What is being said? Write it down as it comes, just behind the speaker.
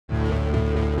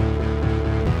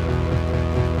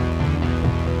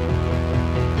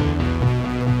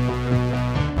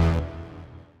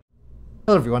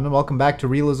Hello everyone and welcome back to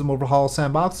Realism Overhaul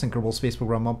Sandbox in Kerbal Space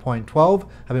Program 1.12.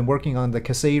 I've been working on the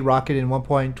Kasei rocket in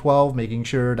 1.12, making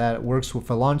sure that it works with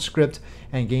a launch script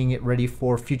and getting it ready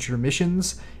for future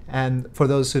missions. And for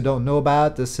those who don't know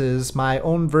about it, this is my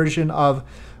own version of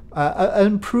an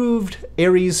improved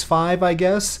Ares 5, I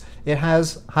guess. It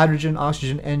has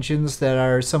hydrogen-oxygen engines that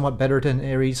are somewhat better than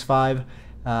Ares 5.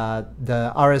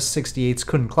 The RS-68s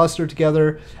couldn't cluster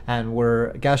together and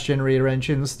were gas generator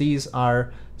engines. These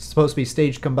are supposed to be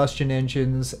staged combustion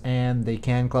engines, and they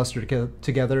can cluster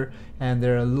together, and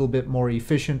they're a little bit more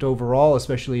efficient overall,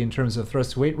 especially in terms of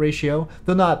thrust-to-weight ratio,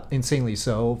 though not insanely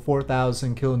so.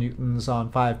 4,000 kilonewtons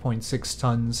on 5.6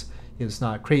 tons is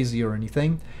not crazy or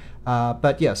anything.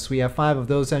 But yes, we have 5 of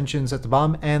those engines at the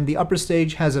bottom, and the upper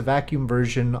stage has a vacuum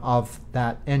version of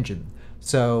that engine.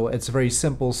 So it's a very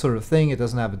simple sort of thing. It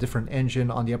doesn't have a different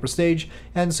engine on the upper stage,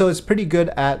 and so it's pretty good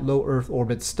at low Earth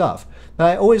orbit stuff. But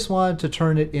I always wanted to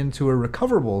turn it into a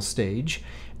recoverable stage,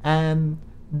 and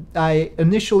I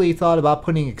initially thought about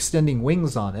putting extending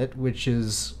wings on it, which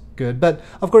is good. But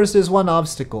of course there's one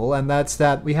obstacle, and that's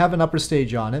that we have an upper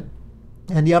stage on it,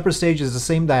 and the upper stage is the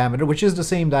same diameter, which is the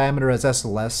same diameter as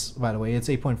SLS, by the way. It's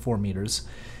 8.4 meters.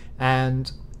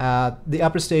 And the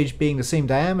upper stage being the same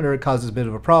diameter causes a bit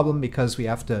of a problem because we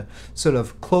have to sort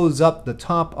of close up the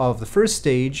top of the first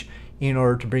stage in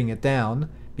order to bring it down,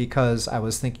 because I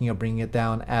was thinking of bringing it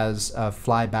down as a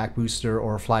fly-back booster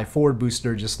or a fly-forward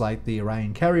booster, just like the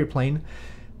Orion carrier plane.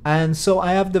 And so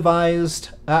I have devised,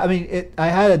 I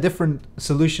had a different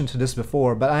solution to this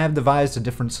before, but I have devised a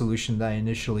different solution that I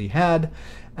initially had.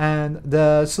 And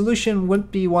the solution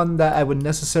wouldn't be one that I would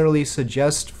necessarily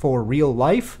suggest for real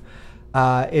life.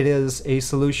 It is a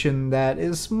solution that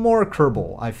is more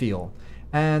Kerbal, I feel.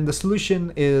 And the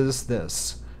solution is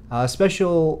this. A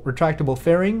special retractable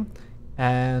fairing,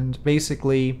 and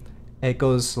basically it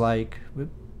goes like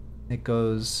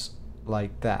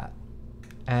that.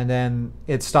 And then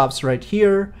it stops right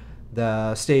here,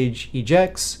 the stage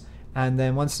ejects, and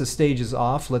then once the stage is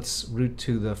off, let's root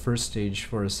to the first stage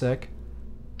for a sec.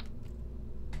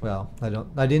 Well,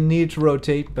 I didn't need to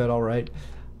rotate, but alright.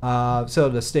 So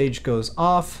the stage goes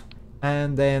off,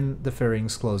 and then the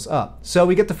fairings close up. So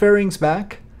we get the fairings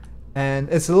back, and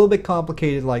it's a little bit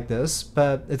complicated like this,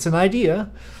 but it's an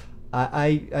idea.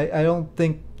 I don't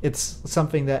think it's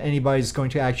something that anybody's going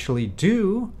to actually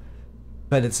do,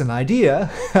 but it's an idea,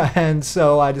 and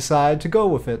so I decided to go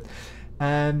with it.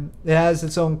 And it has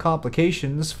its own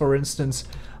complications. For instance,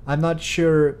 I'm not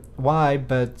sure why,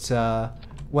 but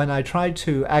when I tried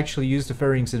to actually use the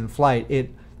fairings in flight,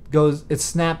 it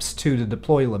snaps to the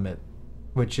deploy limit,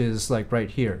 which is like right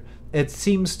here. It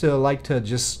seems to like to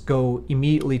just go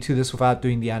immediately to this without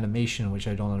doing the animation, which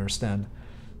I don't understand.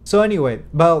 So anyway,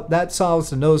 well, that solves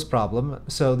the nose problem,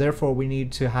 so therefore we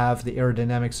need to have the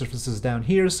aerodynamic surfaces down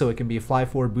here so it can be a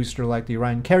fly-forward booster like the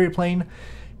Orion carrier plane,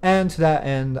 and to that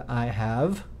end I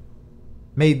have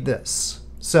made this.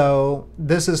 So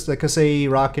this is the Kasei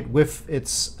rocket with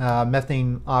its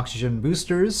methane oxygen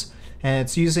boosters, and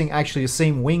it's using actually the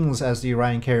same wings as the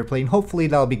Orion carrier plane. Hopefully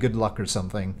that'll be good luck or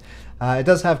something. It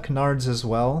does have canards as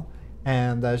well,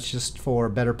 and that's just for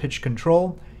better pitch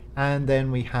control. And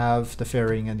then we have the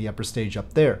fairing and the upper stage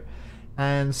up there.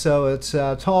 And so it's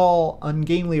a tall,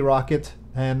 ungainly rocket,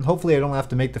 and hopefully I don't have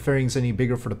to make the fairings any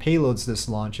bigger for the payloads this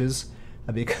launches,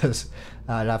 because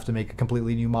I'd have to make a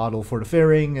completely new model for the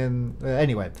fairing, and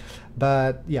anyway.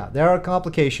 But yeah, there are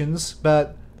complications,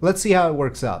 but let's see how it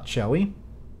works out, shall we?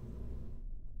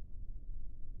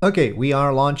 Okay, we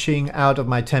are launching out of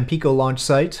my Tampico launch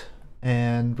site,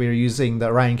 and we're using the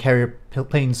Orion carrier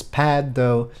plane's pad,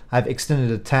 though I've extended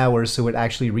the tower so it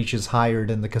actually reaches higher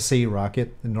than the Kasei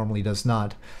rocket. It normally does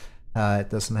not. It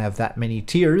doesn't have that many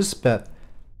tiers, but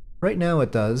right now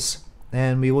it does.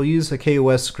 And we will use a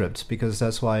KOS script because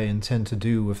that's what I intend to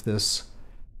do with this.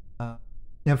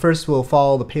 And first we'll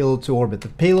follow the payload to orbit. The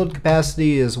payload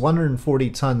capacity is 140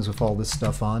 tons with all this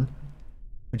stuff on,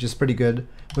 which is pretty good.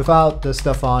 Without the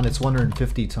stuff on, it's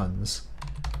 150 tons.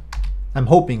 I'm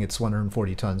hoping it's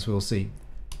 140 tons, we'll see.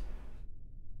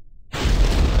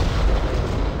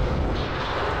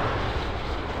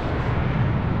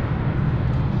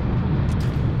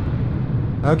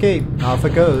 Okay, off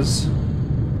it goes.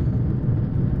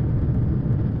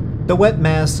 The wet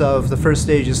mass of the first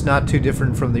stage is not too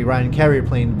different from the Orion carrier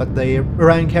plane, but the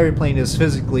Orion carrier plane is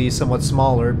physically somewhat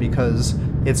smaller because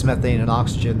it's methane and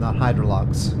oxygen, not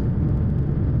hydrolox.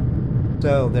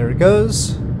 So there it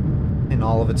goes, in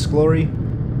all of its glory.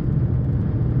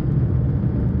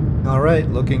 Alright,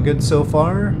 looking good so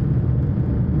far.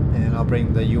 And I'll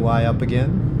bring the UI up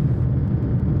again.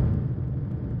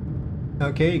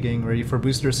 Okay, getting ready for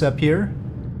booster SEP here.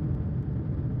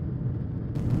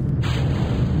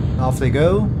 Off they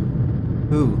go.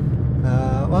 Ooh.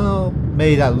 Well,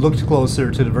 maybe that looked closer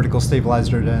to the vertical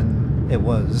stabilizer than it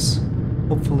was.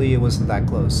 Hopefully it wasn't that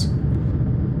close.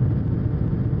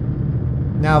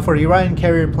 Now for the Orion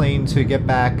carrier plane to get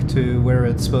back to where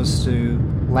it's supposed to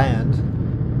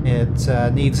land,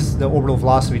 it needs the orbital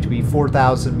velocity to be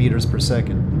 4,000 meters per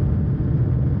second.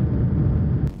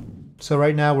 So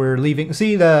right now we're leaving.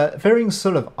 See, the fairings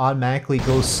sort of automatically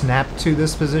go snap to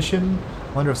this position.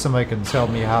 I wonder if somebody can tell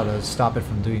me how to stop it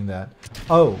from doing that.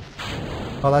 Oh.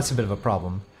 Well, that's a bit of a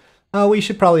problem. We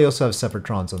should probably also have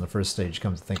separatrons on the first stage,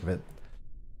 come to think of it.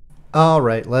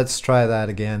 Alright, let's try that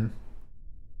again.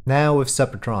 Now with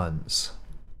separatrons.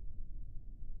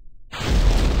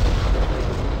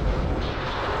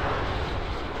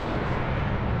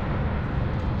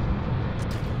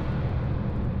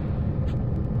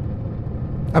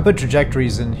 I put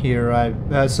trajectories in here,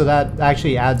 so that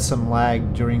actually adds some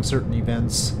lag during certain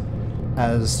events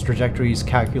as trajectories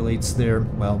calculates their,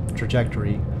 well,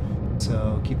 trajectory.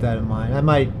 So keep that in mind. I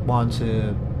might want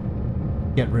to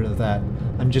get rid of that.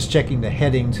 I'm just checking the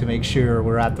heading to make sure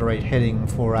we're at the right heading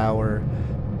for our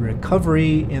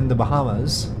recovery in the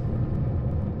Bahamas.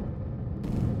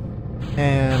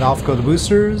 And off go the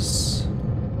boosters.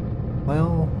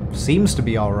 Well, seems to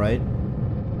be alright.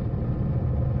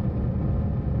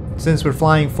 Since we're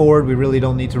flying forward, we really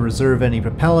don't need to reserve any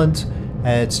propellant.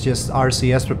 It's just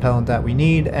RCS propellant that we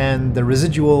need, and the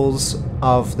residuals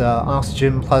of the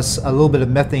oxygen plus a little bit of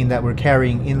methane that we're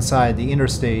carrying inside the inner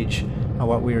stage are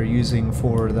what we are using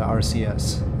for the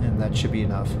RCS, and that should be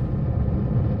enough.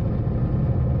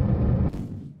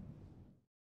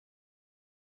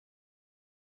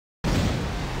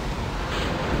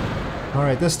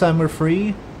 Alright, this time we're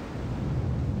free.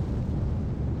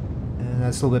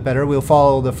 That's a little bit better. We'll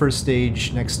follow the first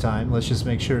stage next time. Let's just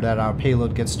make sure that our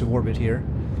payload gets to orbit here.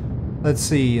 Let's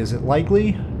see, is it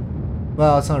likely?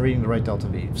 Well, it's not reading the right delta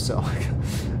V, so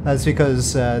that's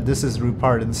because this is route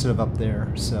part instead of up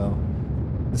there, so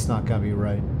it's not gonna be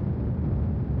right.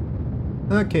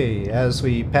 Okay, as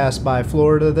we pass by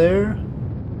Florida there,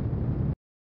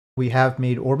 we have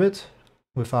made orbit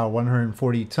with our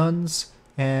 140 tons,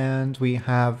 and we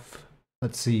have,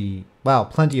 let's see, wow,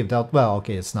 plenty of delta. Well,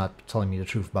 okay, it's not telling me the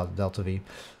truth about the delta V.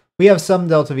 We have some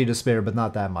delta V to spare, but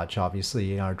not that much,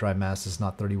 obviously. Our dry mass is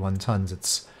not 31 tons.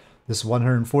 It's this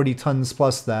 140 tons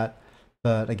plus that.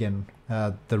 But again,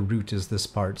 the route is this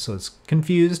part, so it's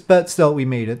confused, but still, we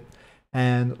made it.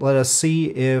 And let us see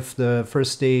if the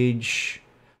first stage...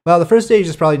 Well, the first stage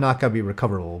is probably not going to be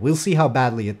recoverable. We'll see how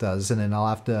badly it does, and then I'll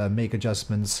have to make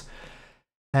adjustments.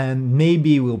 And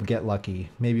maybe we'll get lucky.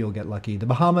 Maybe we'll get lucky. The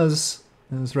Bahamas...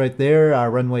 It's right there. Our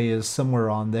runway is somewhere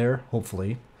on there,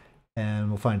 hopefully. And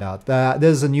we'll find out.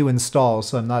 There's a new install,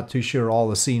 so I'm not too sure all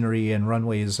the scenery and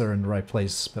runways are in the right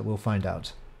place, but we'll find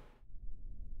out.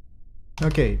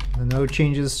 Okay, no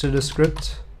changes to the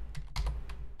script.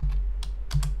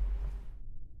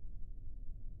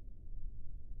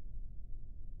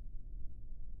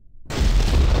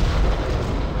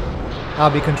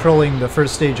 I'll be controlling the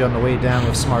first stage on the way down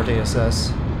with Smart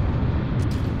ASS.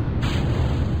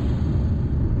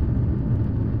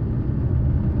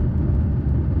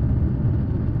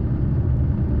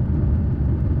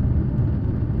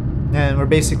 And we're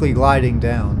basically gliding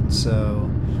down, so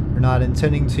we're not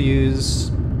intending to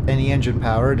use any engine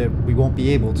power. We won't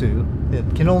be able to.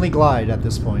 It can only glide at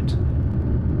this point,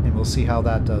 and we'll see how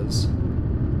that does.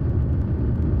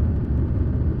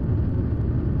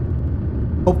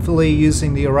 Hopefully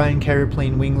using the Orion carrier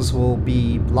plane wings will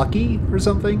be lucky or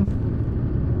something.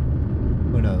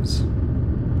 Who knows?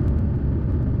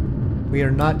 We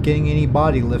are not getting any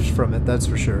body lift from it, that's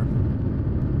for sure.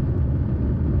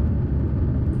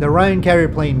 The Orion carrier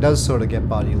plane does sort of get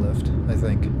body lift, I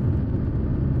think.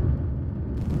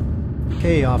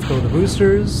 Okay, off go the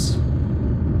boosters.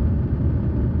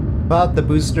 Without the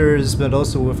boosters, but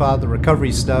also without the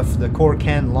recovery stuff, the core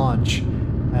can launch.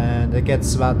 And it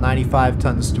gets about 95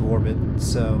 tons to orbit,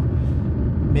 so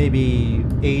maybe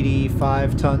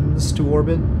 85 tons to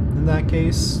orbit in that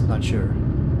case? Not sure.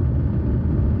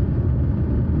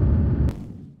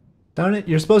 Darn it,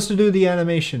 you're supposed to do the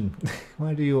animation.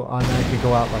 Why do you automatically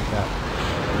go out like that?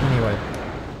 Anyway,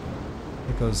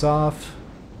 it goes off.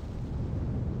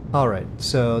 Alright,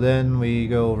 so then we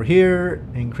go over here,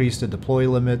 increase the deploy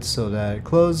limit so that it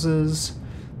closes.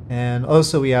 And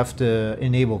also we have to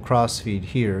enable crossfeed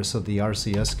here so the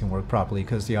RCS can work properly,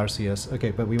 because the RCS...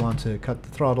 Okay, but we want to cut the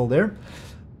throttle there.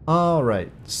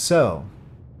 Alright, so...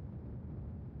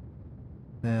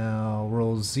 Now,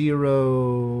 roll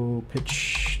 0,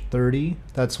 pitch 30.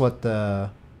 That's what the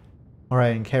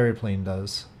Orion carrier plane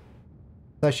does.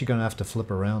 It's actually going to have to flip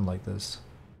around like this.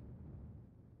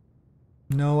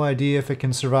 No idea if it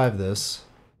can survive this.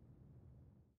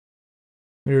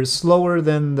 We're slower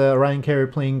than the Orion carrier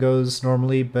plane goes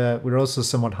normally, but we're also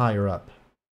somewhat higher up.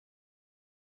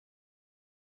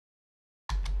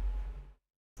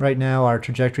 Right now our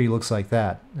trajectory looks like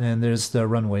that, and there's the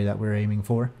runway that we're aiming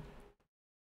for.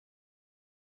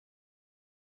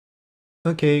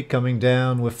 Okay, coming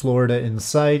down with Florida in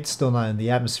sight, still not in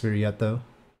the atmosphere yet though.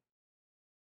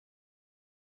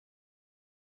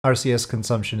 RCS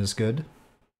consumption is good.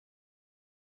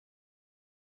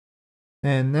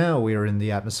 And now we are in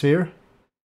the atmosphere.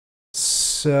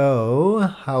 So,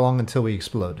 how long until we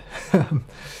explode?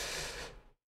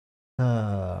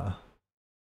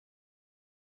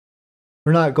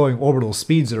 We're not going orbital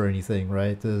speeds or anything,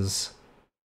 right? There's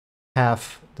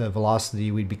half the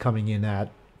velocity we'd be coming in at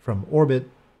from orbit.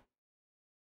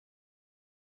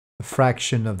 A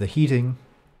fraction of the heating.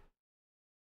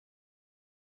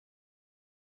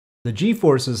 The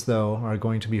G-forces, though, are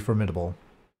going to be formidable.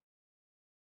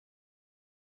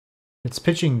 It's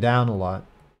pitching down a lot.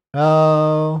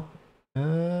 Oh.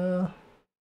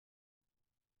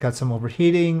 Got some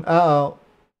overheating. Uh-oh.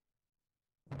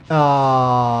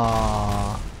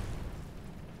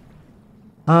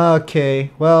 Okay,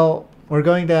 well, we're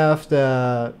going to have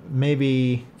to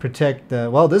maybe protect the...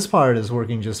 Well, this part is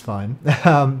working just fine. We're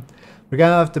going to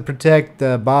have to protect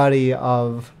the body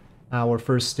of our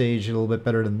first stage a little bit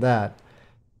better than that.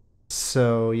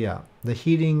 So, yeah, the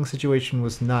heating situation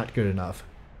was not good enough.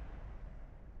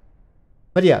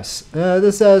 But yes,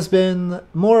 this has been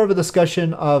more of a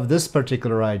discussion of this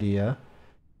particular idea,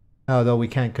 although we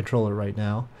can't control it right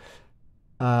now.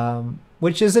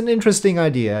 Which is an interesting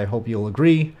idea, I hope you'll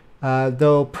agree,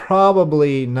 though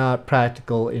probably not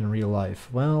practical in real life.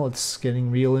 Well, it's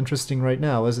getting real interesting right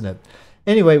now, isn't it?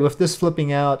 Anyway, with this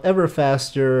flipping out ever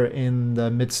faster in the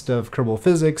midst of Kerbal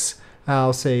Physics,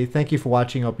 I'll say thank you for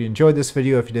watching. I hope you enjoyed this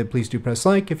video. If you did, please do press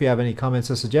like. If you have any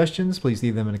comments or suggestions, please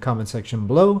leave them in the comment section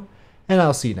below, and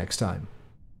I'll see you next time.